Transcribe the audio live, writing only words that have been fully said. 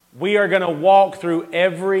We are going to walk through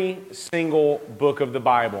every single book of the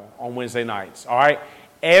Bible on Wednesday nights, all right?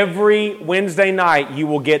 Every Wednesday night, you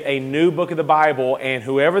will get a new book of the Bible, and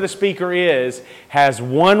whoever the speaker is has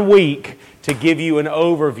 1 week to give you an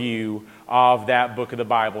overview of that book of the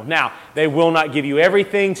Bible. Now, they will not give you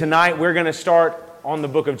everything. Tonight, we're going to start on the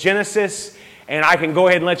book of Genesis, and I can go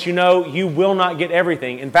ahead and let you know you will not get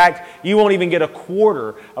everything. In fact, you won't even get a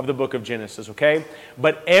quarter of the book of Genesis, okay?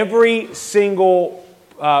 But every single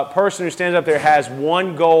person who stands up there has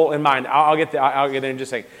one goal in mind. I'll get there in just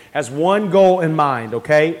a second. Has one goal in mind,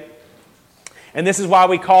 okay? And this is why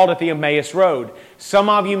we called it the Emmaus Road. Some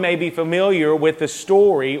of you may be familiar with the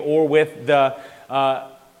story or with the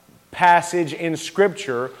passage in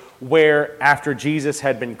Scripture where after Jesus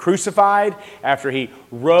had been crucified, after he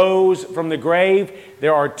rose from the grave,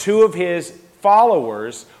 there are 2 of his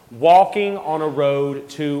followers walking on a road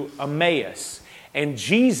to Emmaus. And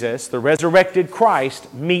Jesus, the resurrected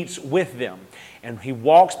Christ, meets with them. And he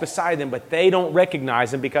walks beside them, but they don't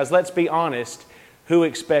recognize him because, let's be honest, who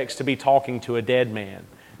expects to be talking to a dead man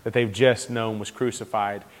that they've just known was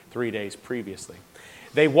crucified 3 days previously?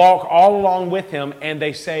 They walk all along with him, and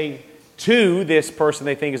they say to this person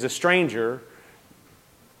they think is a stranger,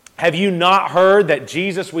 "Have you not heard that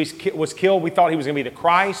Jesus was killed? We thought he was going to be the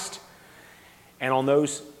Christ." And on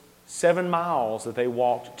those 7 miles that they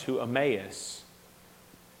walked to Emmaus,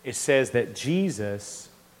 it says that Jesus,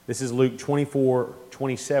 this is Luke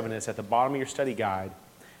 24:27, it's at the bottom of your study guide.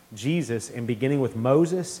 Jesus, in beginning with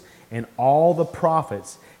Moses and all the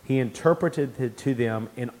prophets, he interpreted to them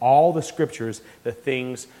in all the Scriptures the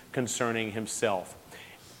things concerning himself.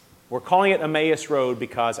 We're calling it Emmaus Road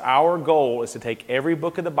because our goal is to take every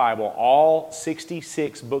book of the Bible, all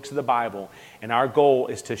 66 books of the Bible, and our goal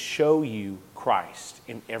is to show you Christ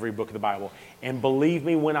in every book of the Bible. And believe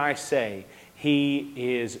me when I say, he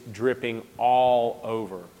is dripping all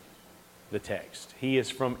over the text. He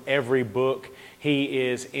is from every book. He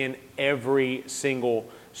is in every single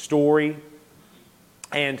story.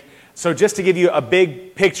 And so just to give you a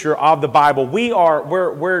big picture of the Bible, we've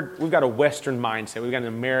got a Western mindset. We've got an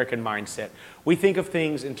American mindset. We think of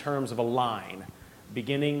things in terms of a line,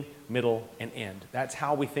 beginning, middle, and end. That's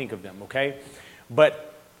how we think of them, okay?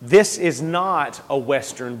 But this is not a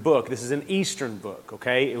Western book. This is an Eastern book,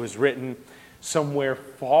 okay? It was written somewhere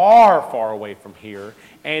far, far away from here,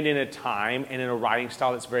 and in a time and in a writing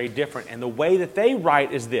style that's very different. And the way that they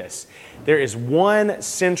write is this. There is one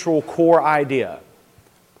central core idea.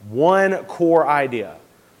 One core idea.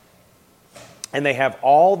 And they have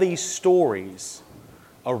all these stories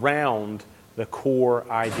around the core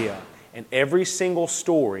idea. And every single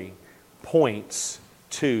story points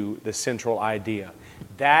to the central idea.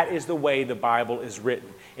 That is the way the Bible is written.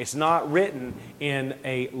 It's not written in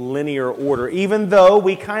a linear order, even though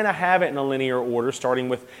we kind of have it in a linear order, starting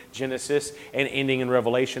with Genesis and ending in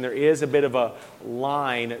Revelation. There is a bit of a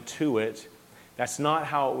line to it. That's not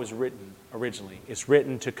how it was written originally. It's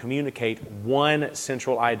written to communicate one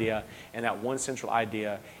central idea, and that one central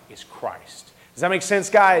idea is Christ. Does that make sense,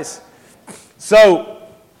 guys? So,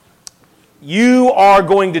 you are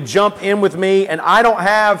going to jump in with me, and I don't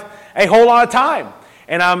have a whole lot of time.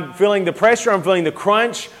 And I'm feeling the pressure, I'm feeling the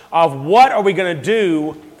crunch of what are we going to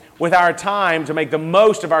do with our time to make the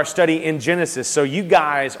most of our study in Genesis. So you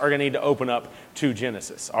guys are going to need to open up to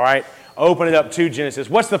Genesis, all right? Open it up to Genesis.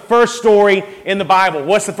 What's the first story in the Bible?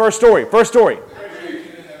 What's the first story? First story.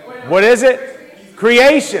 What is it?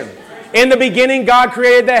 Creation. In the beginning, God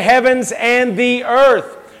created the heavens and the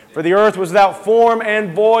earth. For the earth was without form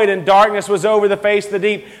and void, and darkness was over the face of the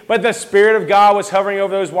deep. But the Spirit of God was hovering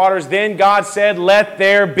over those waters. Then God said, "Let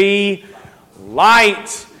there be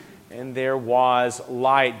light." And there was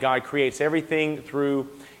light. God creates everything through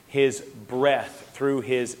His breath, through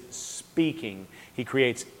His speaking. He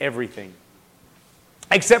creates everything.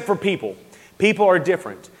 Except for people. People are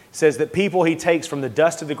different. It says that people He takes from the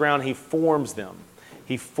dust of the ground, He forms them.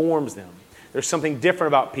 He forms them. There's something different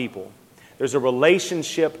about people. There's a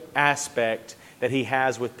relationship aspect that He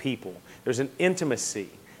has with people. There's an intimacy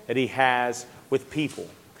that He has with people.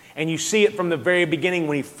 And you see it from the very beginning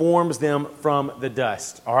when He forms them from the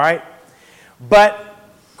dust. All right? But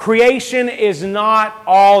creation is not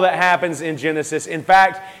all that happens in Genesis. In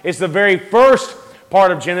fact, it's the very first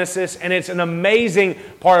part of Genesis, and it's an amazing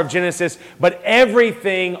part of Genesis. But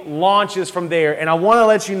everything launches from there. And I want to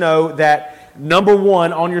let you know that, number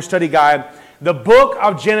one, on your study guide, the book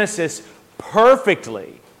of Genesis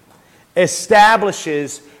perfectly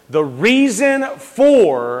establishes the reason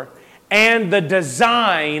for and the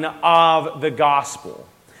design of the gospel.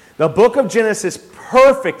 The book of Genesis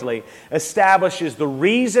perfectly establishes the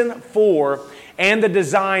reason for and the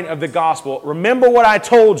design of the gospel. Remember what I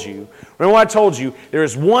told you. There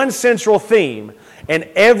is one central theme, and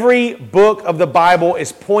every book of the Bible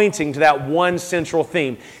is pointing to that one central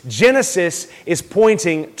theme. Genesis is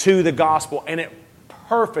pointing to the gospel, and it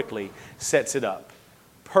perfectly sets it up.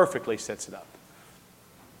 Perfectly sets it up.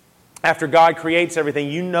 After God creates everything,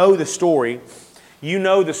 you know the story. You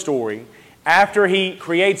know the story. After He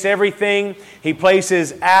creates everything, He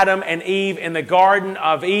places Adam and Eve in the Garden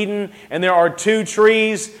of Eden, and there are two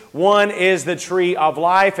trees. One is the tree of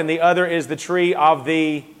life, and the other is the tree of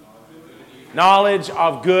the knowledge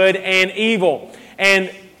of good and evil.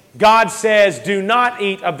 And God says, do not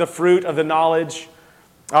eat of the fruit of the knowledge,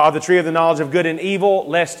 of the tree of the knowledge of good and evil,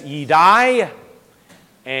 lest ye die.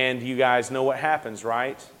 And you guys know what happens,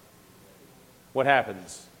 right? What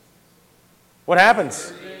happens? What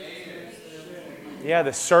happens? Yeah,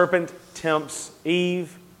 the serpent tempts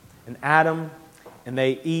Eve and Adam, and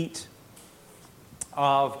they eat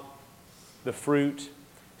of the fruit.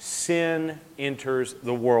 Sin enters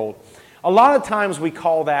the world. A lot of times we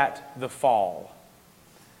call that the fall.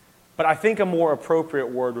 But I think a more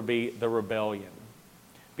appropriate word would be the rebellion.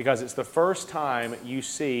 Because it's the first time you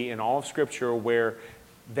see in all of Scripture where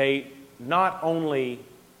they not only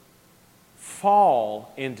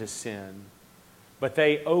fall into sin, but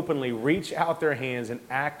they openly reach out their hands and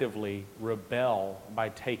actively rebel by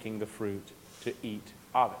taking the fruit to eat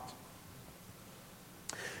of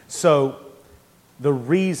it. So, the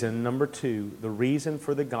reason, number two, the reason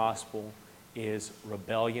for the gospel is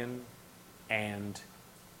rebellion and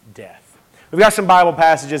death. We've got some Bible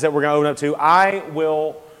passages that we're going to open up to. I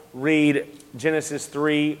will read Genesis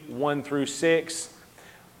 3, 1 through 6.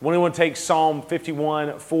 Anyone take Psalm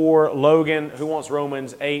 51, 4, Logan. Who wants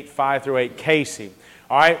Romans 8, 5 through 8? Casey.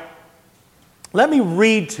 All right. Let me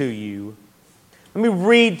read to you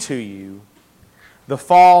the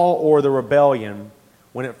fall or the rebellion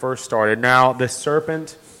when it first started. Now, the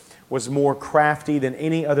serpent was more crafty than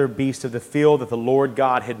any other beast of the field that the Lord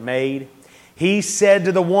God had made. He said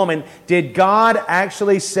to the woman, did God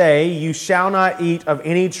actually say, you shall not eat of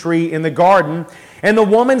any tree in the garden? And the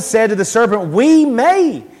woman said to the serpent, we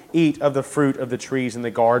may eat of the fruit of the trees in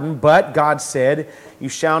the garden, but God said, you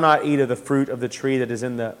shall not eat of the fruit of the tree that is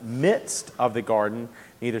in the midst of the garden,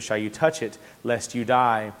 neither shall you touch it, lest you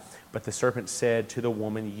die. But the serpent said to the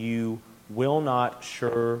woman, you will not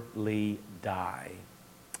surely die.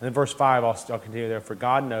 And then verse 5, I'll continue there. For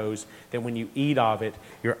God knows that when you eat of it,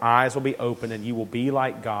 your eyes will be opened and you will be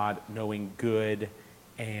like God, knowing good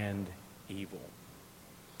and evil.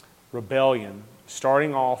 Rebellion,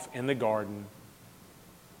 starting off in the garden,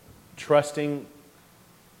 trusting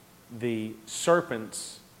the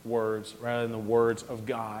serpent's words rather than the words of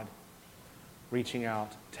God, reaching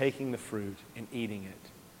out, taking the fruit and eating it,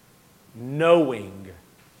 knowing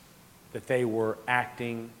that they were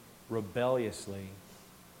acting rebelliously.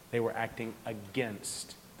 They were acting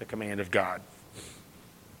against the command of God.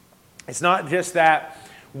 It's not just that.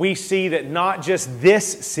 We see that not just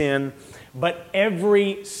this sin, but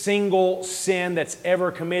every single sin that's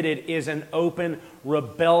ever committed is an open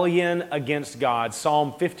rebellion against God.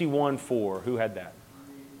 Psalm 51, 4. Who had that?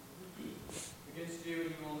 Against you and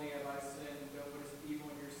you only have I sinned and done what is evil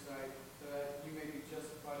in your sight, so that you may be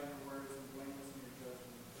justified in your words and blameless in your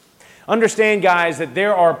judgment. Understand, guys, that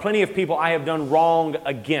there are plenty of people I have done wrong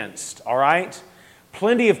against, all right?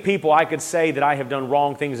 Plenty of people I could say that I have done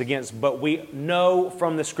wrong things against, but we know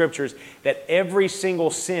from the Scriptures that every single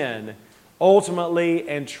sin ultimately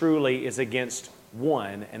and truly is against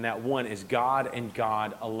one, and that one is God and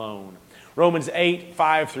God alone. Romans 8,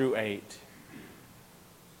 5 through 8.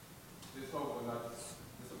 This hope will not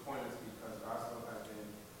disappoint us because our soul has been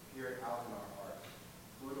poured out in our hearts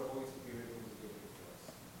through the Holy Spirit who was given to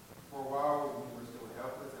us. For a while we were still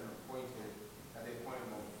helpless and appointed at a point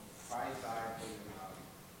of Christ died for humanity.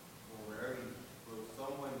 For rarely will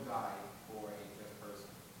someone die for a just person.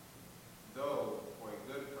 Though for a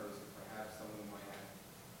good person, perhaps someone might have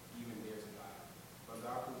even dared to die. But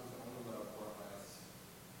God proves His own love for us,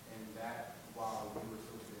 and that while we were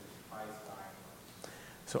still sinners, Christ died for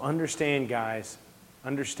us. So understand, guys,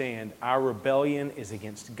 our rebellion is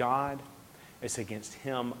against God. It's against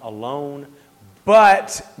Him alone.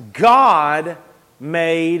 But God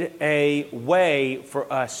made a way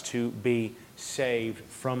for us to be saved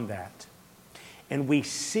from that. And we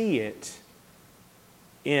see it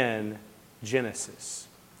in Genesis.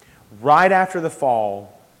 Right after the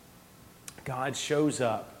fall, God shows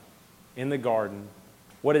up in the garden.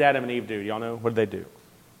 What did Adam and Eve do? Y'all know? What did they do?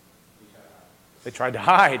 They tried to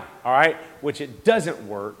hide, all right? Which it doesn't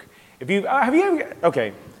work. Have you ever,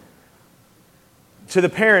 okay. To the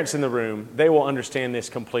parents in the room, they will understand this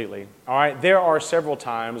completely. All right, there are several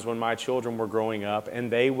times when my children were growing up and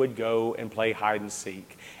they would go and play hide and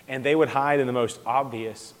seek. And they would hide in the most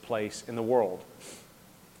obvious place in the world.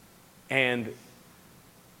 And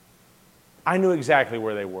I knew exactly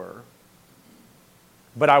where they were.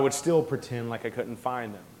 But I would still pretend like I couldn't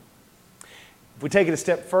find them. If we take it a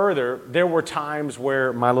step further, there were times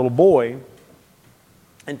where my little boy,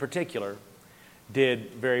 in particular,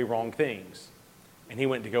 did very wrong things. And he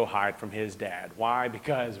went to go hide from his dad. Why?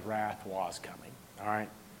 Because wrath was coming. All right?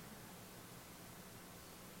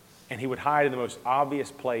 And he would hide in the most obvious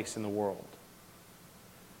place in the world.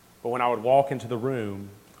 But when I would walk into the room,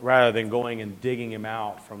 rather than going and digging him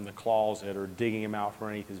out from the closet or digging him out from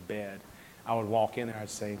underneath his bed, I would walk in there and I'd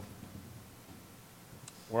say,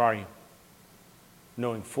 "Where are you?"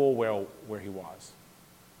 Knowing full well where he was.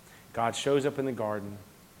 God shows up in the garden,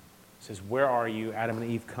 says, "Where are you?" Adam and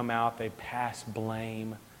Eve come out. They pass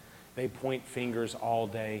blame. They point fingers all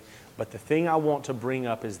day. But the thing I want to bring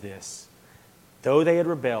up is this. Though they had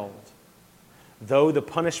rebelled, though the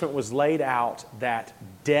punishment was laid out that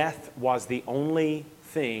death was the only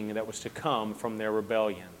thing that was to come from their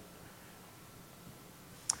rebellion,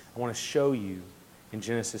 I want to show you in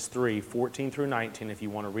Genesis 3, 14 through 19. If you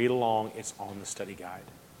want to read along, it's on the study guide.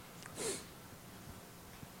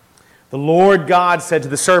 The Lord God said to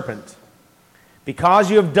the serpent,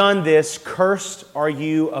 "Because you have done this, cursed are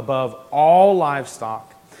you above all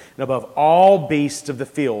livestock and above all beasts of the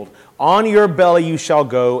field. On your belly you shall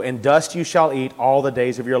go, and dust you shall eat all the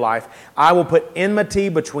days of your life. I will put enmity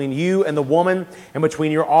between you and the woman, and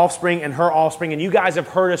between your offspring and her offspring." And you guys have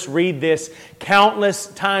heard us read this countless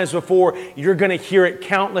times before. You're going to hear it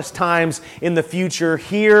countless times in the future.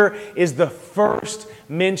 Here is the first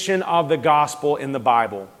mention of the gospel in the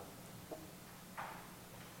Bible.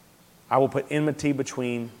 "I will put enmity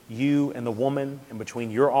between you and the woman, and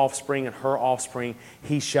between your offspring and her offspring.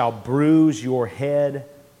 He shall bruise your head,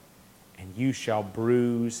 and you shall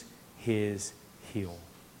bruise his heel."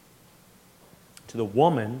 To the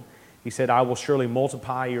woman, he said, "I will surely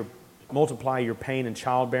multiply your pain in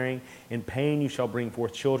childbearing. In pain you shall bring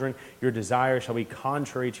forth children. Your desire shall be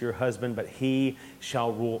contrary to your husband, but he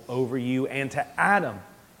shall rule over you." And to Adam,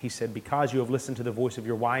 he said, "Because you have listened to the voice of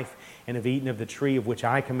your wife and have eaten of the tree of which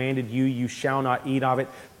I commanded you, you shall not eat of it.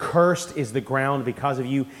 Cursed is the ground because of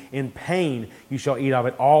you. In pain you shall eat of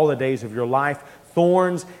it all the days of your life.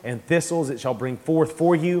 Thorns and thistles it shall bring forth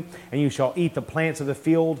for you, and you shall eat the plants of the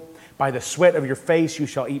field. By the sweat of your face you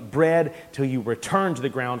shall eat bread till you return to the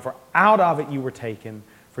ground, for out of it you were taken,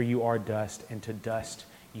 for you are dust, and to dust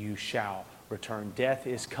you shall return." Death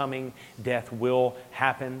is coming. Death will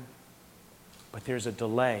happen. But there's a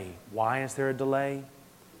delay. Why is there a delay?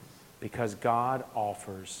 Because God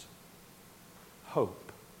offers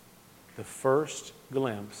hope. The first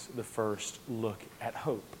glimpse, the first look at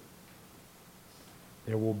hope.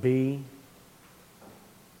 There will be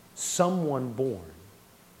someone born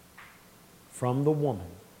from the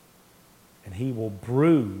woman, and he will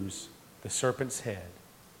bruise the serpent's head.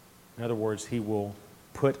 In other words, he will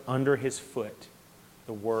put under his foot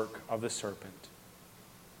the work of the serpent.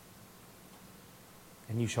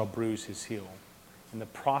 And you shall bruise his heel. In the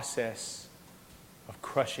process of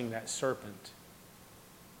crushing that serpent,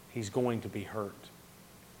 he's going to be hurt.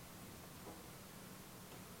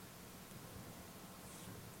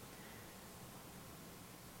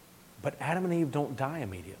 But Adam and Eve don't die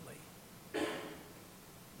immediately.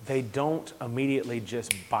 They don't immediately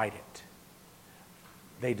just bite it.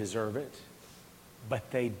 They deserve it,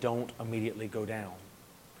 but they don't immediately go down.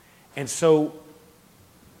 And so,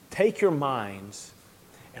 take your minds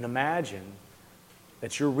and imagine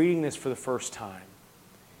that you're reading this for the first time.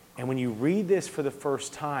 And when you read this for the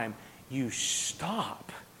first time, you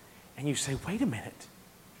stop and you say, wait a minute.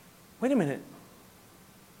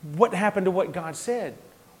 What happened to what God said?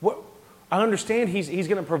 I understand He's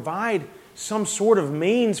going to provide some sort of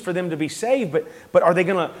means for them to be saved, but are they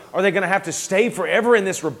going to have to stay forever in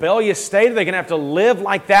this rebellious state? Are they going to have to live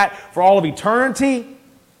like that for all of eternity?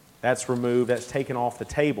 That's removed. That's taken off the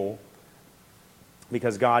table.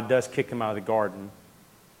 Because God does kick them out of the garden.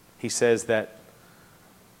 He says that,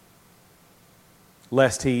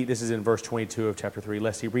 this is in verse 22 of chapter 3,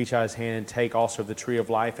 lest he reach out his hand and take also of the tree of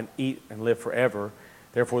life and eat and live forever.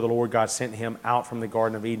 Therefore the Lord God sent him out from the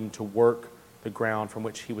Garden of Eden to work the ground from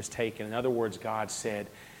which he was taken. In other words, God said,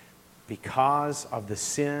 because of the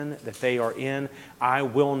sin that they are in, I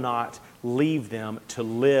will not leave them to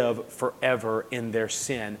live forever in their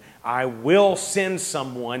sin. I will send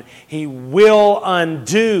someone. He will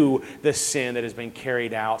undo the sin that has been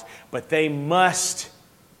carried out. But they must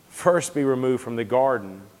first be removed from the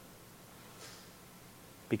garden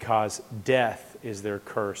because death is their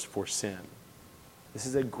curse for sin. This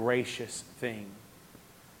is a gracious thing.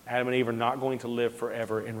 Adam and Eve are not going to live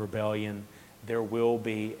forever in rebellion. There will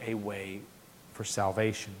be a way for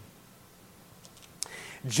salvation.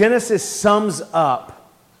 Genesis sums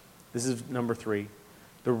up, this is number 3,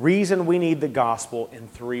 the reason we need the gospel in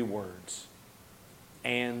 3 words.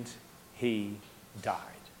 And he died.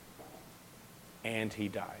 And he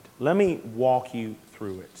died. Let me walk you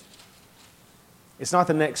through it. It's not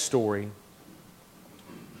the next story.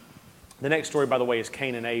 The next story, by the way, is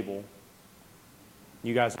Cain and Abel.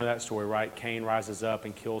 You guys know that story, right? Cain rises up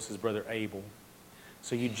and kills his brother Abel.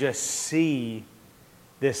 So you just see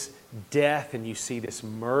this death and you see this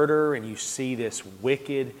murder and you see this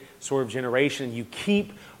wicked sort of generation. You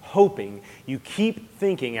keep hoping, you keep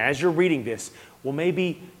thinking as you're reading this, well,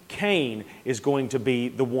 maybe Cain is going to be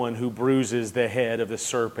the one who bruises the head of the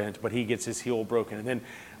serpent, but he gets his heel broken. And then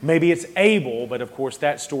maybe it's Abel, but of course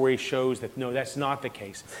that story shows that no, that's not the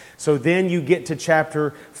case. So then you get to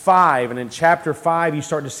chapter 5, and in chapter 5 you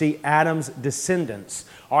start to see Adam's descendants.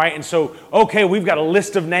 All right, and so, okay, we've got a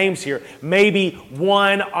list of names here. Maybe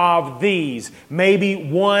one of these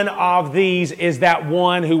is that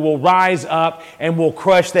one who will rise up and will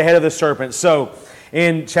crush the head of the serpent. So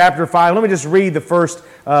in chapter 5, let me just read the first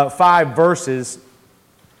 5 verses.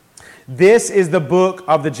 This is the book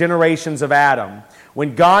of the generations of Adam.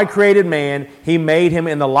 When God created man, He made him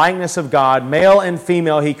in the likeness of God. Male and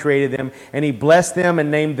female He created them, and He blessed them and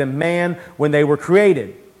named them man when they were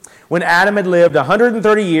created. When Adam had lived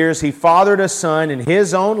 130 years, he fathered a son in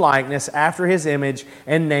his own likeness after his image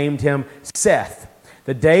and named him Seth.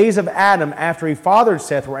 The days of Adam after he fathered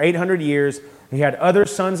Seth were 800 years. He had other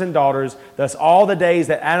sons and daughters. Thus all the days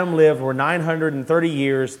that Adam lived were 930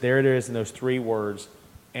 years. There it is in those 3 words.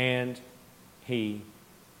 And he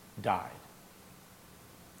died.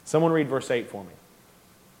 Someone read verse 8 for me.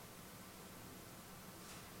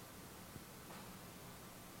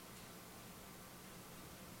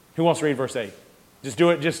 Who wants to read verse 8? Just do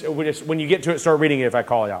it. Just when you get to it, start reading it if I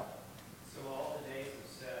call it out. So all the days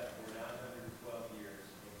of Seth were 912 years,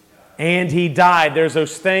 and he died. There's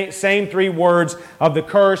those same 3 words of the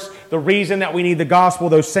curse, the reason that we need the gospel,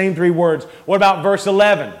 those same 3 words. What about verse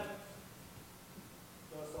 11? Thus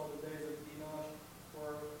all the days of Enoch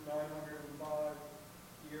were 905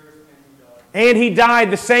 years, and he died. And he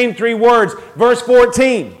died, the same 3 words. Verse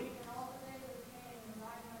 14.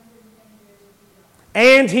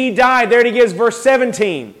 And he died. There it is, verse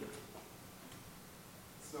 17.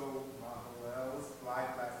 So Mahalalel's life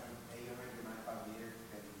lasted 895 years,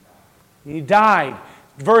 and He died.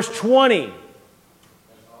 Verse 20. Thus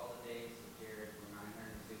all the days of Jared were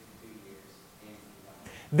 962 years, and he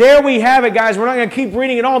died. There we have it, guys. We're not going to keep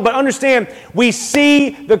reading it all, but understand, we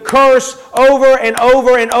see the curse over and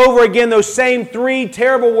over and over again, those same 3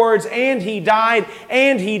 terrible words, and he died,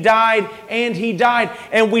 and he died, and he died.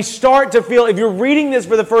 And we start to feel, if you're reading this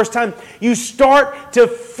for the first time, you start to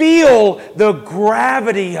feel the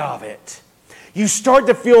gravity of it. You start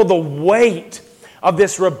to feel the weight of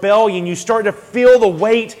this rebellion. You start to feel the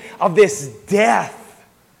weight of this death.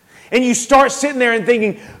 And you start sitting there and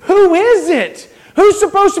thinking, who is it? Who's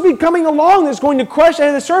supposed to be coming along that's going to crush the head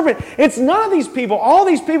of the serpent? It's none of these people. All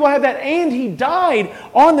these people have that "and he died"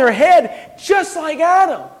 on their head, just like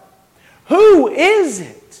Adam. Who is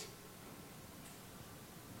it?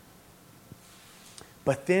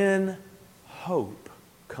 But then hope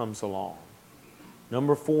comes along.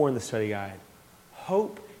 Number 4 in the study guide.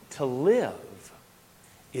 Hope to live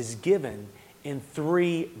is given in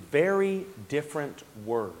 3 very different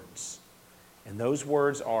words. And those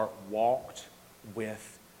words are walked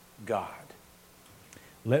with God.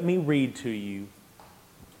 Let me read to you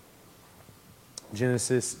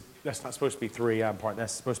Genesis, that's not supposed to be 3,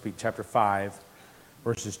 that's supposed to be chapter 5,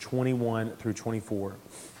 verses 21 through 24. It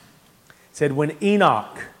said, when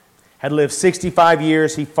Enoch had lived 65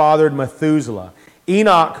 years, he fathered Methuselah.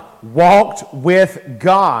 Enoch walked with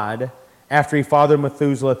God after he fathered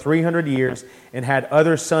Methuselah 300 years and had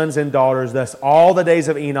other sons and daughters. Thus all the days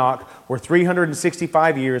of Enoch were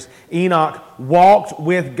 365 years. Enoch walked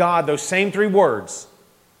with God, those same 3 words,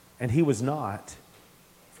 and he was not,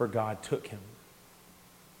 for God took him.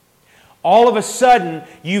 All of a sudden,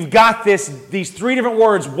 you've got these 3 different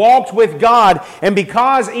words, walked with God, and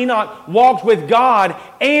because Enoch walked with God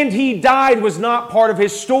and he died was not part of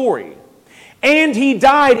his story. And he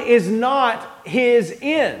died is not his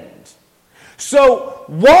end. So,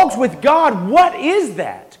 walked with God, what is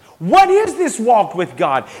that? What is this walked with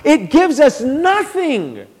God? It gives us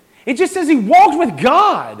nothing. It just says he walked with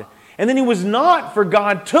God. And then he was not, for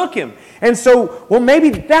God took him. And so, well, maybe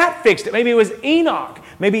that fixed it. Maybe it was Enoch.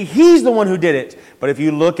 Maybe he's the one who did it. But if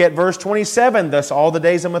you look at verse 27, thus all the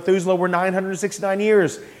days of Methuselah were 969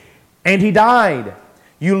 years, and he died.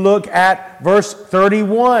 You look at verse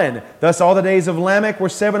 31, thus all the days of Lamech were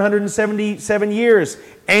 777 years,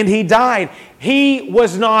 and he died. He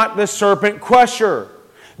was not the serpent crusher.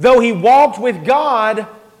 Though he walked with God,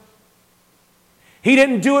 he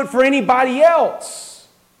didn't do it for anybody else.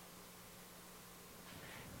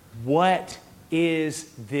 What is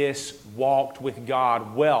this walked with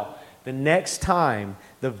God? Well, the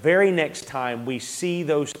very next time we see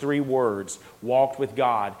those three words, walked with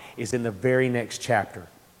God, is in the very next chapter.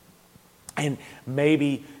 And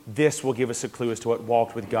maybe this will give us a clue as to what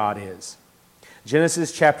walked with God is.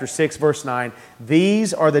 Genesis chapter 6, verse 9.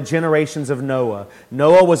 These are the generations of Noah.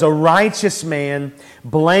 Noah was a righteous man,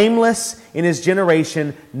 blameless in his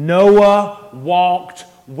generation. Noah walked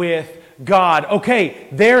with God. Okay,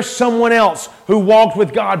 there's someone else who walked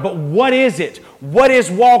with God, but what is it? What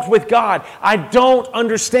is walked with God? I don't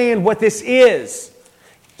understand what this is.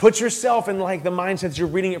 Put yourself in like the mindset that you're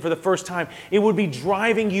reading it for the first time. It would be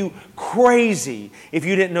driving you crazy if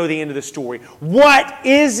you didn't know the end of the story. What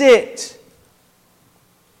is it?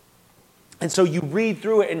 And so you read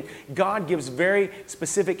through it, and God gives very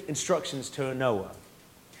specific instructions to Noah.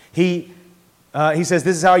 He says,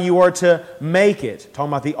 this is how you are to make it. Talking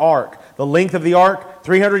about the ark. The length of the ark,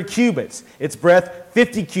 300 cubits. Its breadth,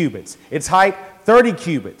 50 cubits. Its height, 30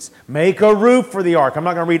 cubits. Make a roof for the ark. I'm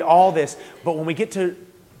not going to read all this, but when we get to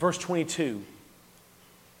verse 22,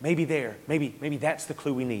 maybe that's the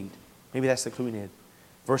clue we need. Maybe that's the clue we need.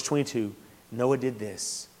 Verse 22, Noah did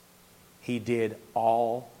this. He did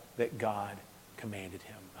all that God commanded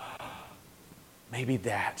him. Maybe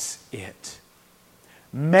that's it.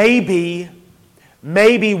 Maybe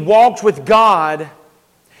walked with God.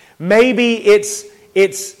 Maybe it's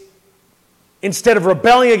instead of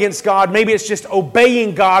rebelling against God, maybe it's just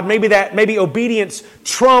obeying God. Maybe obedience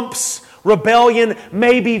trumps rebellion.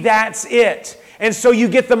 Maybe that's it. And so you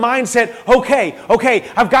get the mindset, okay,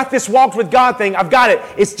 I've got this walked with God thing. I've got it.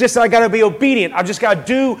 It's just I got to be obedient. I've just got to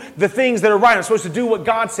do the things that are right. I'm supposed to do what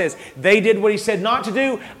God says. They did what He said not to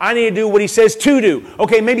do. I need to do what He says to do.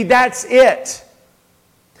 Okay, maybe that's it.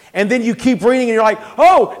 And then you keep reading and you're like,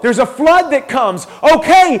 oh, there's a flood that comes.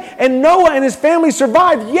 Okay, and Noah and his family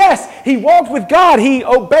survived. Yes, he walked with God. He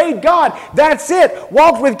obeyed God. That's it.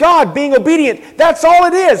 Walked with God, being obedient. That's all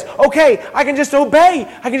it is. Okay, I can just obey.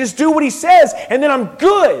 I can just do what He says, and then I'm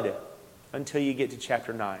good. Until you get to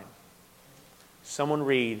chapter 9. Someone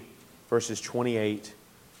read verses 28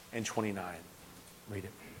 and 29. Read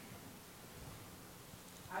it.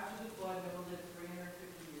 After the flood, Noah lived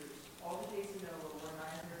 350 years. All the days of Noah were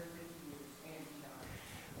 950 years,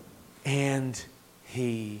 and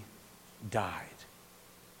he died.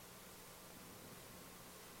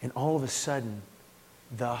 And all of a sudden,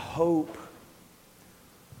 the hope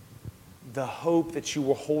that you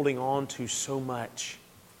were holding on to so much,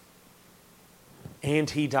 and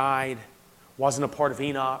he died, wasn't a part of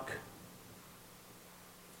Enoch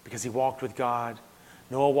because he walked with God.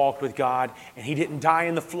 Noah walked with God, and he didn't die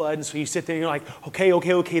in the flood. And so you sit there and you're like,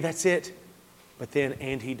 okay, that's it. But then,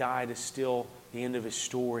 and he died is still the end of his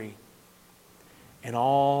story. And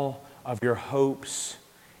all of your hopes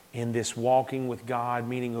in this walking with God,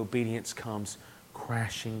 meaning obedience, comes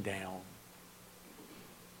crashing down.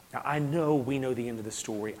 Now, I know we know the end of the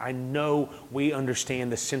story. I know we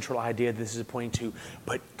understand the central idea that this is pointing to.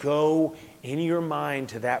 But go in your mind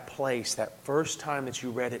to that place, that first time that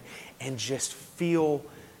you read it, and just feel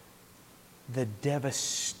the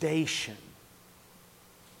devastation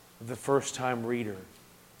of the first time reader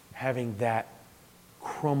having that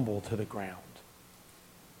crumble to the ground.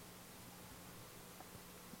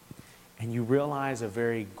 And you realize a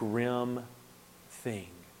very grim thing.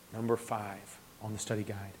 Number 5 on the study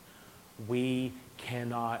guide. We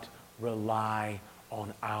cannot rely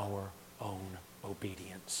on our own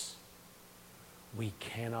obedience. We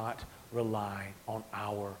cannot rely on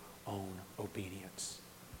our own obedience.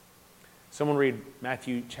 Someone read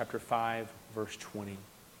Matthew chapter 5, verse 20.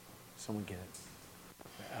 Someone get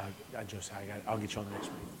it. Josiah, I'll get you on the next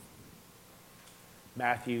one.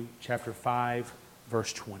 Matthew chapter 5,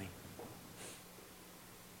 verse 20.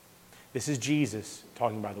 This is Jesus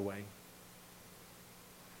talking, by the way.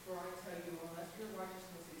 For I tell you, unless your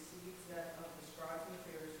righteousness exceeds that of the scribes and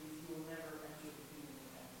Pharisees, you will never enter the kingdom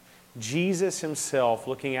of heaven. Jesus himself,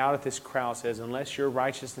 looking out at this crowd, says, unless your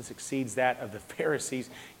righteousness exceeds that of the Pharisees,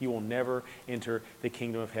 you will never enter the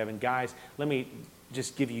kingdom of heaven. Guys, let me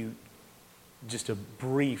just give you just a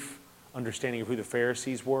brief understanding of who the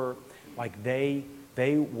Pharisees were. Like, they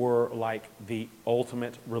they were like the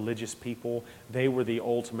ultimate religious people. They were the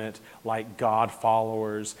ultimate like God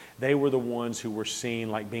followers. They were the ones who were seen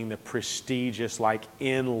like being the prestigious, like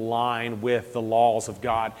in line with the laws of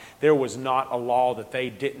God. There was not a law that they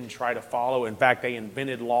didn't try to follow. In fact, they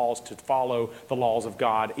invented laws to follow the laws of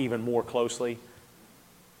God even more closely.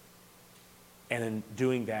 And in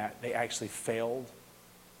doing that, they actually failed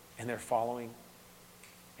in their following.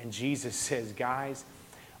 And Jesus says, guys,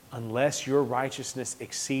 unless your righteousness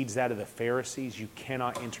exceeds that of the Pharisees, you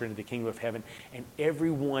cannot enter into the kingdom of heaven. And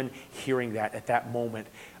everyone hearing that at that moment,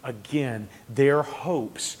 again, their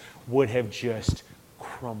hopes would have just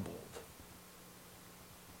crumbled.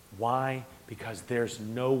 Why? Because there's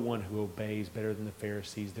no one who obeys better than the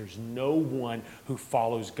Pharisees. There's no one who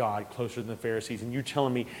follows God closer than the Pharisees. And you're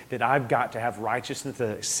telling me that I've got to have righteousness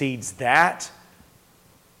that exceeds that?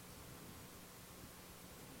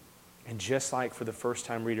 And just like for the first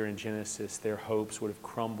time reader in Genesis, their hopes would have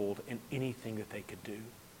crumbled in anything that they could do.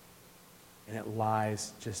 And it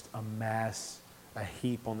lies just a mass, a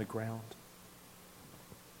heap on the ground.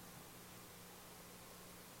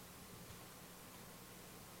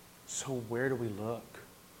 So where do we look?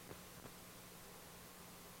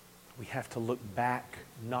 We have to look back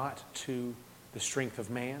not to the strength of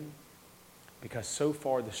man, because so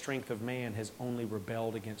far the strength of man has only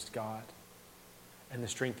rebelled against God. And the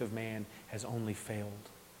strength of man has only failed.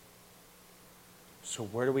 So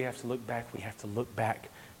where do we have to look back? We have to look back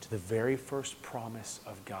to the very first promise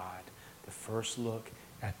of God. The first look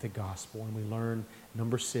at the gospel. And we learn,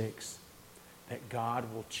 number 6, that God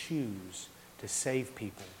will choose to save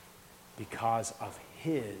people because of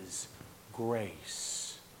His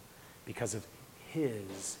grace. Because of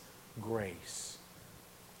His grace.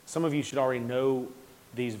 Some of you should already know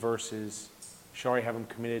these verses. Should already have them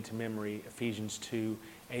committed to memory. Ephesians 2,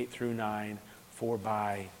 8 through 9. For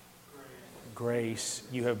by grace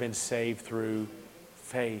you have been saved through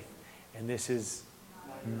faith. And this is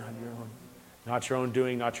not your own. Not your own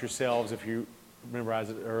doing, not yourselves, if you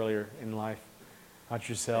memorized it earlier in life. Not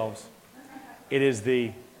yourselves. It is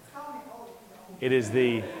the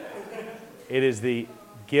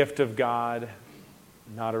gift of God,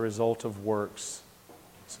 not a result of works,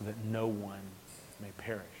 so that no one may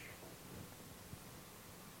perish.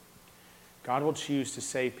 God will choose to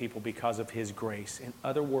save people because of His grace. In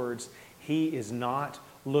other words, He is not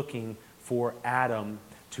looking for Adam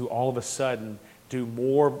to all of a sudden do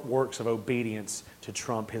more works of obedience to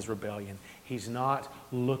trump his rebellion. He's not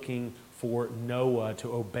looking for Noah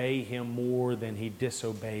to obey Him more than he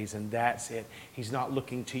disobeys, and that's it. He's not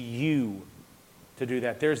looking to you to do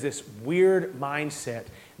that. There's this weird mindset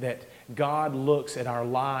that God looks at our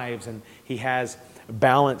lives and He has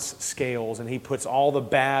balance scales and He puts all the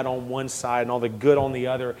bad on one side and all the good on the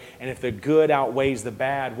other, and if the good outweighs the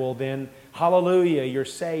bad, well then, hallelujah, you're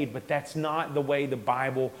saved. But that's not the way the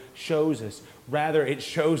Bible shows us. Rather, it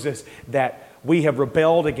shows us that we have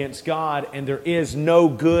rebelled against God and there is no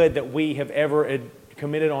good that we have ever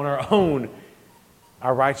committed on our own.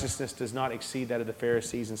 Our righteousness does not exceed that of the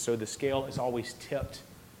Pharisees, and so the scale is always tipped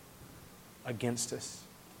against us.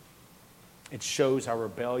 It shows our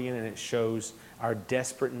rebellion and it shows our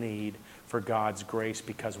desperate need for God's grace,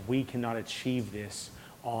 because we cannot achieve this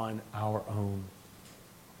on our own.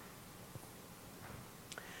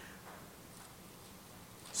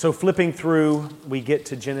 So flipping through, we get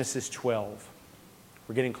to Genesis 12.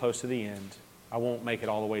 We're getting close to the end. I won't make it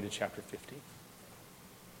all the way to chapter 50.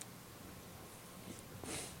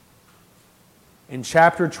 In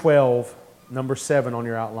chapter 12, number 7 on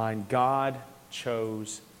your outline, God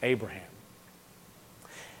chose Abraham.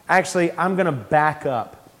 Actually, I'm going to back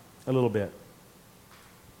up a little bit.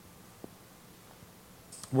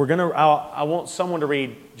 I want someone to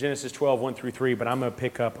read Genesis 12, 1 through 3, but I'm going to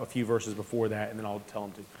pick up a few verses before that, and then I'll tell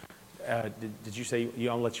them to. Did you say,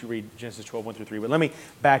 I'll let you read Genesis 12, 1 through 3, but let me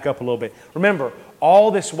back up a little bit. Remember,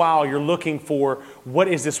 all this while you're looking for, what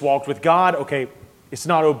is this walk with God? Okay, it's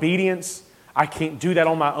not obedience. I can't do that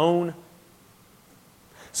on my own.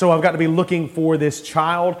 So I've got to be looking for this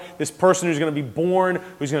child, this person who's going to be born,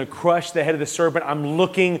 who's going to crush the head of the serpent. I'm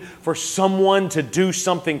looking for someone to do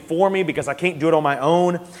something for me because I can't do it on my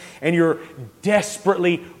own. And you're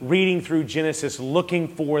desperately reading through Genesis looking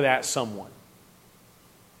for that someone.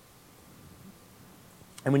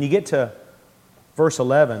 And when you get to verse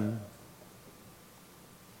 11,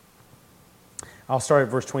 I'll start at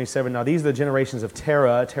verse 27. Now these are the generations of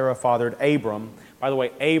Terah. Terah fathered Abram. By the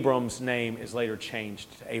way, Abram's name is later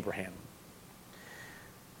changed to Abraham.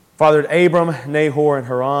 Fathered Abram, Nahor, and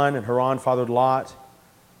Haran fathered Lot.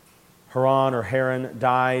 Haran, or Haran,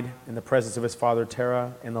 died in the presence of his father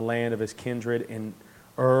Terah in the land of his kindred in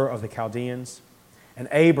Ur of the Chaldeans. And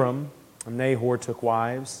Abram and Nahor took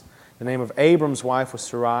wives. The name of Abram's wife was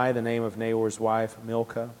Sarai, the name of Nahor's wife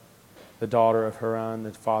Milcah, the daughter of Haran,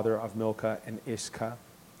 the father of Milcah and Iscah.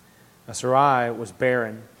 Now Sarai was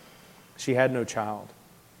barren. She had no child.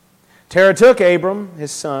 Terah took Abram,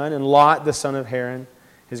 his son, and Lot, the son of Haran,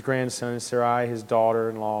 his grandson, and Sarai, his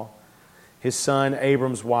daughter-in-law, his son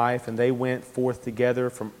Abram's wife, and they went forth together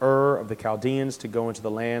from Ur of the Chaldeans to go into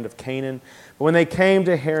the land of Canaan. But when they came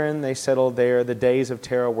to Haran, they settled there. The days of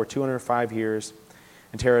Terah were 205 years,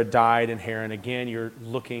 and Terah died in Haran. Again, you're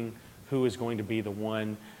looking who is going to be the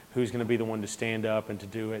one, who's going to be the one to stand up and to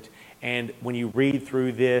do it. And when you read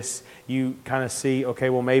through this, you kind of see, okay,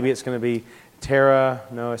 well, maybe it's going to be Terah.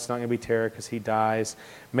 No, it's not going to be Terah because he dies.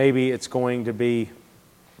 Maybe it's going to be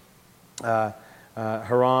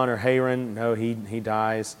Haran or Haran. No, he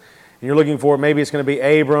dies. And you're looking for, maybe it's going to be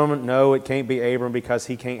Abram. No, it can't be Abram because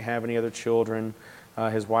he can't have any other children.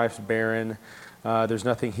 His wife's barren. There's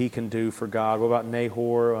nothing he can do for God. What about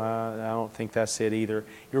Nahor? I don't think that's it either.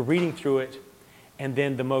 You're reading through it, and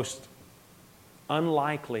then the most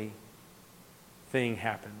unlikely thing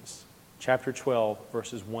happens. Chapter 12,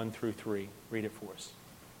 verses 1 through 3. Read it for us.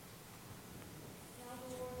 Now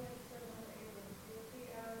the Lord had said unto Abram, You will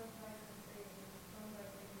see out of thy country, and from thy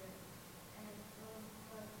kindred, and from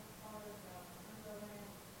thy father's house, unto the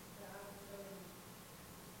land that I will show thee.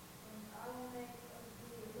 And I will make of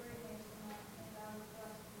thee a great nation, and I will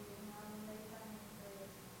bless thee, and I will make thy name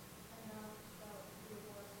great, and thou shalt be a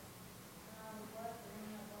blessing. And I will bless them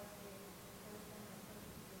that bless thee, and curse them that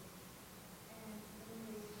curse thee. And in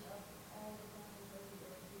thee shall all the families of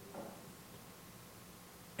the earth be blessed.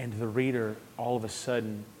 And to the reader, all of a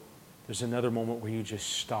sudden, there's another moment where you just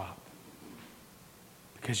stop.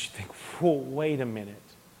 Because you think, whoa, wait a minute.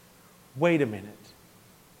 Wait a minute.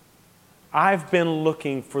 I've been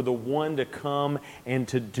looking for the one to come and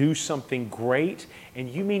to do something great, and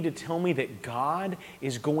you mean to tell me that God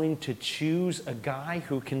is going to choose a guy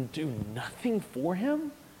who can do nothing for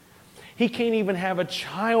him? He can't even have a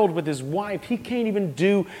child with his wife. He can't even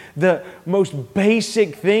do the most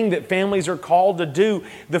basic thing that families are called to do.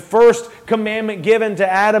 The first commandment given to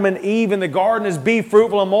Adam and Eve in the garden is be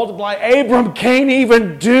fruitful and multiply. Abram can't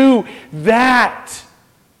even do that.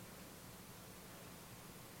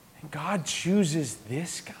 And God chooses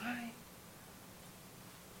this guy?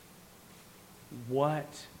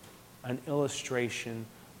 What an illustration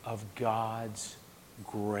of God's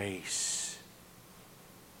grace.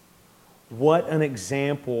 What an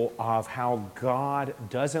example of how God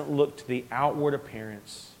doesn't look to the outward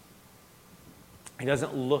appearance. He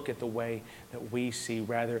doesn't look at the way that we see.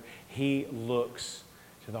 Rather, He looks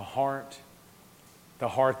to the heart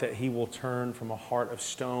that He will turn from a heart of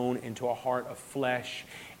stone into a heart of flesh.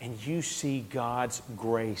 And you see God's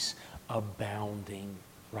grace abounding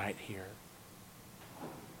right here.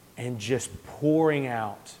 And just pouring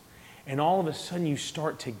out. And all of a sudden you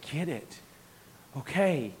start to get it.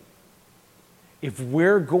 Okay. If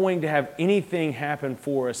we're going to have anything happen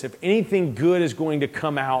for us, if anything good is going to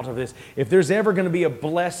come out of this, if there's ever going to be a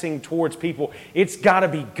blessing towards people, it's got to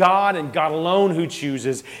be God and God alone who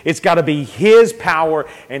chooses. It's got to be His power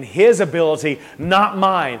and His ability, not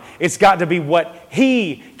mine. It's got to be what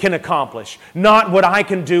He can accomplish, not what I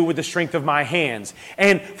can do with the strength of my hands.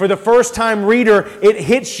 And for the first time reader, it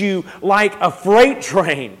hits you like a freight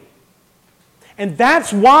train. And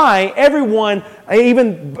that's why everyone,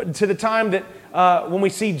 even to the time that when we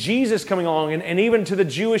see Jesus coming along, and even to the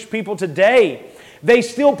Jewish people today, they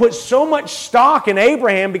still put so much stock in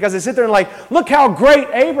Abraham because they sit there and like, look how great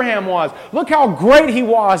Abraham was. Look how great he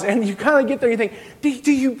was. And you kind of get there and you think,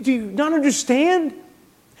 do you not understand?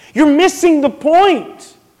 You're missing the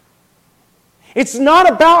point. It's not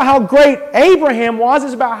about how great Abraham was.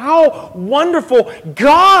 It's about how wonderful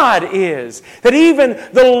God is. That even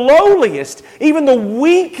the lowliest, even the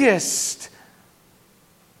weakest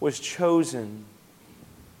was chosen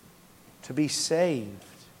to be saved.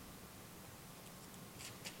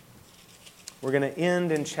 We're going to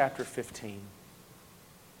end in chapter 15.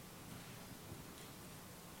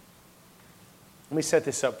 Let me set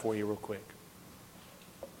this up for you real quick.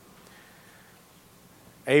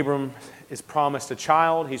 Abram is promised a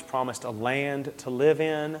child. He's promised a land to live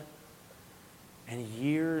in. And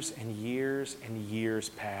years and years and years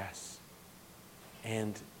pass.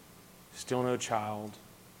 And still no child.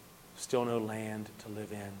 Still no land to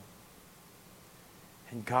live in.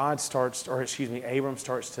 And Abram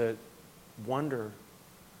starts to wonder,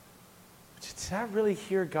 did I really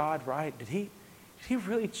hear God right? Did he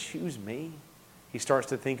really choose me? He starts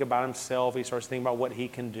to think about himself. He starts to think about what he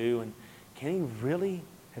can do. And can He really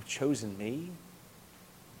have chosen me?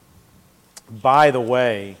 By the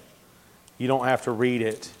way, You don't have to read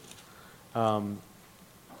it. You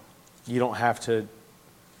don't have to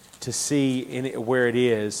see where it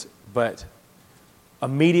is. But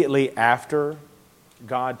immediately after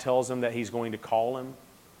God tells him that he's going to call him,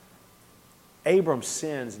 Abram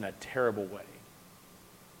sins in a terrible way.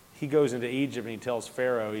 He goes into Egypt and he tells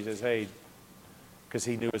Pharaoh, he says, hey, because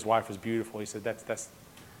he knew his wife was beautiful, he said, that's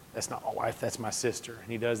not my wife, that's my sister.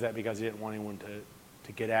 And he does that because he didn't want anyone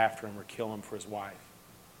to get after him or kill him for his wife.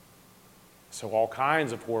 So all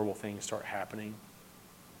kinds of horrible things start happening.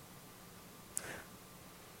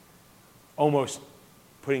 Almost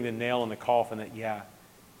putting the nail in the coffin that, yeah,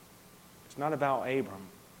 it's not about Abram,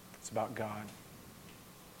 it's about God.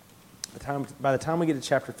 By the time we get to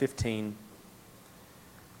chapter 15,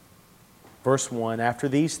 verse 1, after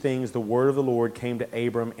these things, the word of the Lord came to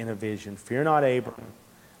Abram in a vision. Fear not, Abram.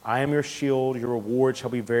 I am your shield. Your reward shall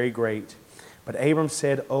be very great. But Abram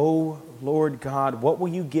said, O Lord God, what will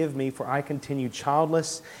you give me? For I continue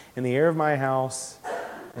childless, and the heir of my house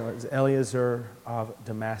is Eliezer of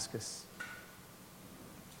Damascus.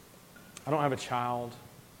 I don't have a child.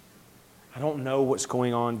 I don't know what's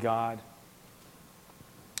going on, God.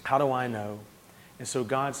 How do I know? And so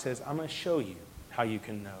God says, I'm going to show you how you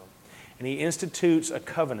can know. And he institutes a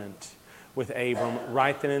covenant with Abram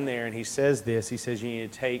right then and there. And he says this. He says you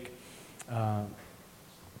need to take,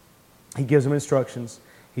 he gives him instructions.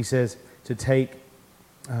 He says to take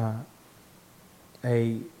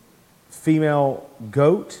a female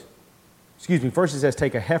goat. Excuse me, first he says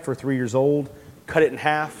take a heifer 3 years old, cut it in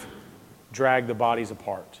half, drag the bodies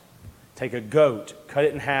apart. Take a goat, cut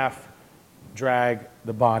it in half, drag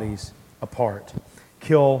the bodies apart.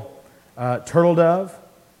 Kill turtle dove,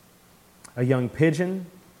 a young pigeon,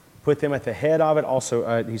 put them at the head of it.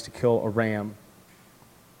 Also, he's to kill a ram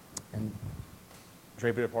and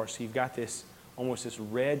drape it apart. So you've got this, almost this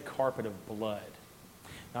red carpet of blood.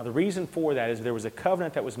 Now, the reason for that is there was a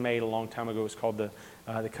covenant that was made a long time ago. It was called the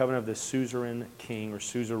covenant of the suzerain king or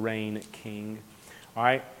suzerain king. All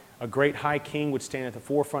right? A great high king would stand at the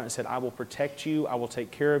forefront and said, I will protect you, I will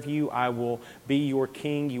take care of you, I will be your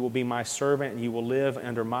king, you will be my servant, and you will live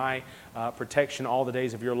under my protection all the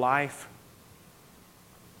days of your life.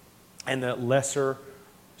 And the lesser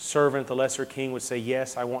servant, the lesser king would say,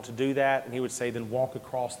 yes, I want to do that. And he would say, then walk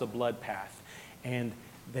across the blood path. And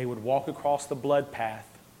they would walk across the blood path.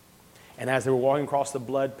 And as they were walking across the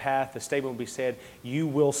blood path, the statement would be said, you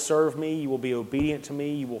will serve me, you will be obedient to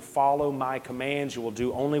me, you will follow my commands, you will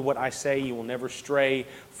do only what I say, you will never stray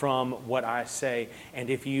from what I say. And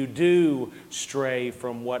if you do stray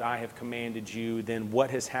from what I have commanded you, then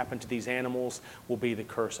what has happened to these animals will be the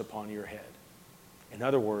curse upon your head. In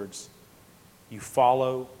other words, you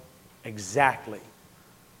follow exactly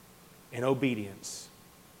in obedience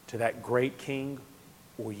to that great king,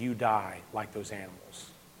 or you die like those animals.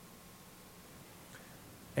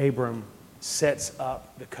 Abram sets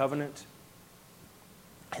up the covenant,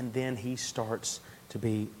 and then he starts to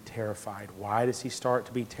be terrified. Why does he start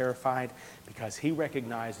to be terrified? Because he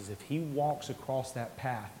recognizes if he walks across that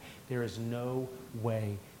path, there is no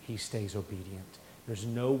way he stays obedient. There's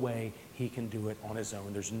no way he can do it on his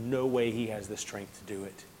own. There's no way he has the strength to do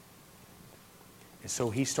it. And so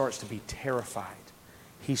he starts to be terrified.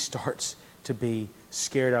 He starts to be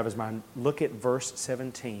scared out of his mind. Look at verse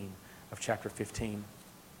 17 of chapter 15.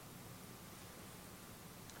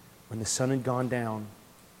 When the sun had gone down,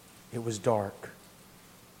 it was dark.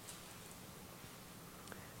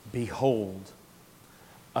 Behold,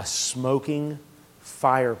 a smoking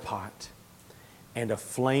fire pot and a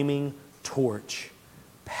flaming torch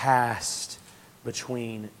passed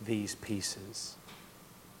between these pieces.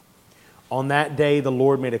 On that day, the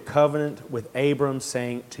Lord made a covenant with Abram,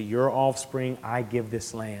 saying, to your offspring I give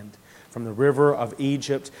this land, from the river of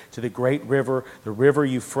Egypt to the great river, the river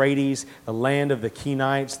Euphrates, the land of the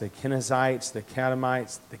Kenites, the Kenizzites, the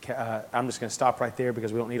Kadamites. I'm just going to stop right there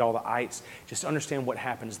because we don't need all the ites. Just understand what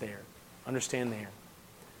happens there. Understand there.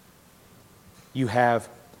 You have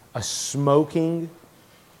a smoking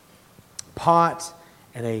pot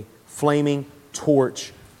and a flaming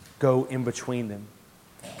torch go in between them.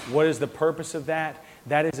 What is the purpose of that?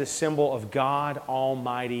 That is a symbol of God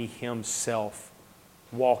Almighty Himself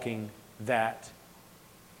walking that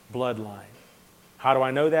bloodline. How do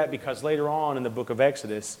I know that? Because later on in the book of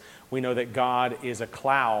Exodus, we know that God is a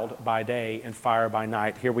cloud by day and fire by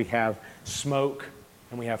night. Here we have smoke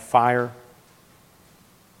and we have fire.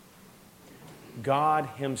 God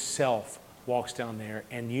Himself walks down there,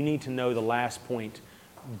 and you need to know the last point.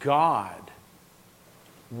 God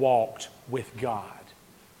walked with God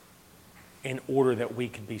in order that we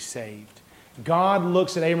could be saved. God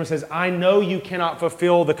looks at Abram and says, I know you cannot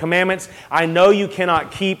fulfill the commandments. I know you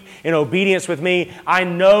cannot keep in obedience with me. I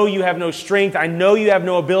know you have no strength. I know you have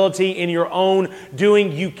no ability in your own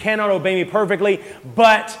doing. You cannot obey me perfectly,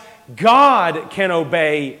 but God can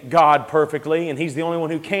obey God perfectly, and He's the only one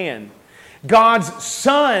who can. God's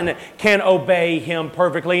Son can obey Him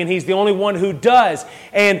perfectly, and He's the only one who does.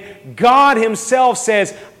 And God Himself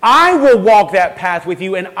says, I will walk that path with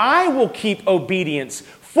you, and I will keep obedience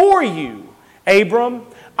for you, Abram.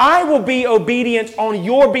 I will be obedient on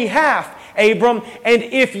your behalf, Abram. And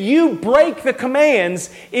if you break the commands,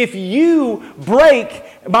 if you break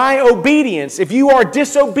my obedience, if you are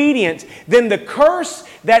disobedient, then the curse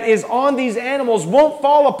that is on these animals won't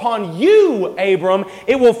fall upon you, Abram.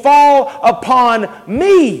 It will fall upon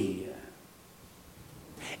me.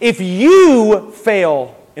 If you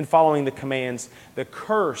fail in following the commands, the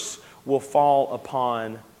curse will fall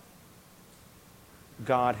upon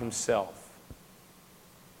God Himself.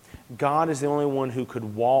 God is the only one who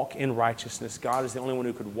could walk in righteousness. God is the only one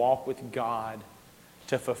who could walk with God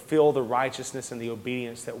to fulfill the righteousness and the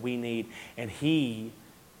obedience that we need. And He,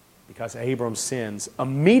 because Abram sins,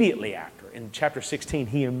 immediately after, in chapter 16,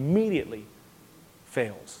 he immediately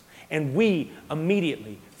fails. And we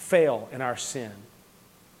immediately fail in our sin.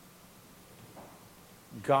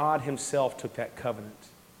 God Himself took that covenant.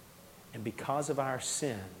 And because of our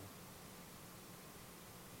sin,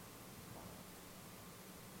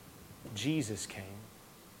 Jesus came.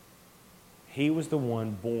 He was the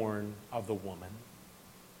one born of the woman.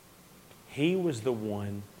 He was the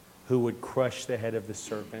one who would crush the head of the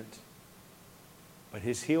serpent. But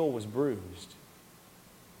His heel was bruised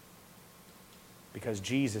because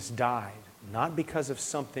Jesus died, not because of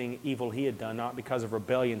something evil He had done, not because of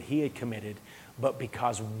rebellion He had committed, but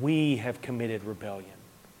because we have committed rebellion.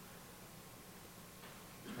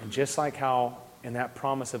 And just like how in that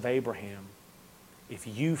promise of Abraham, if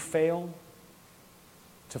you fail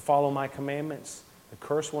to follow my commandments, the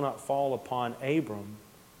curse will not fall upon Abram.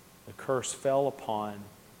 The curse fell upon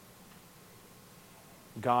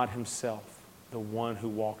God Himself, the one who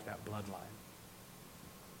walked that bloodline.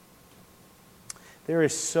 There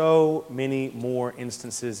is so many more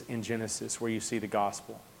instances in Genesis where you see the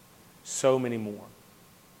gospel. So many more.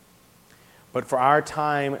 But for our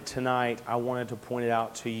time tonight, I wanted to point it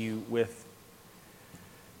out to you with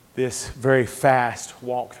this very fast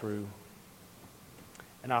walkthrough.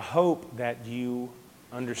 And I hope that you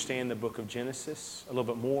understand the book of Genesis a little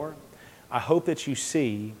bit more. I hope that you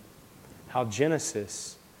see how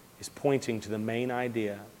Genesis is pointing to the main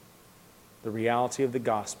idea, the reality of the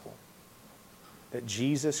gospel, that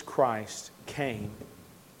Jesus Christ came.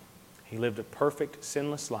 He lived a perfect,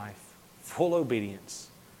 sinless life, full obedience.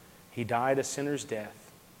 He died a sinner's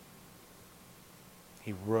death.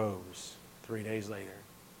 He rose 3 days later.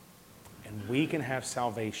 And we can have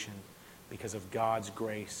salvation because of God's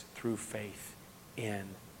grace through faith in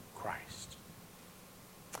Christ.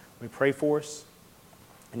 We pray for us,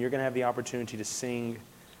 and you're going to have the opportunity to sing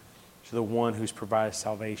to the one who's provided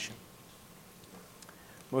salvation.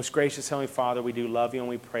 Most gracious Heavenly Father, we do love you and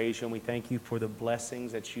we praise you and we thank you for the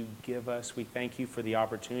blessings that you give us. We thank you for the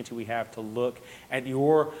opportunity we have to look at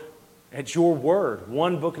your word,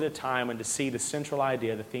 one book at a time, and to see the central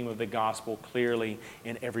idea, the theme of the gospel clearly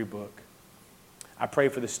in every book. I pray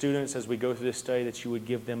for the students as we go through this study that you would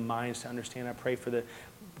give them minds to understand. I pray for the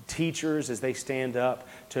teachers as they stand up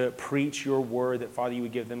to preach your word, that, Father, you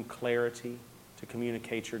would give them clarity to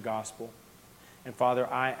communicate your gospel. And, Father,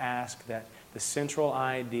 I ask that the central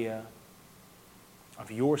idea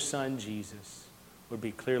of your Son, Jesus, would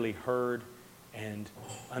be clearly heard and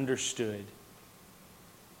understood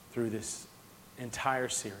through this entire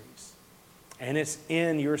series. And it's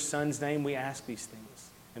in your Son's name we ask these things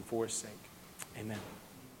and for His sake. Amen.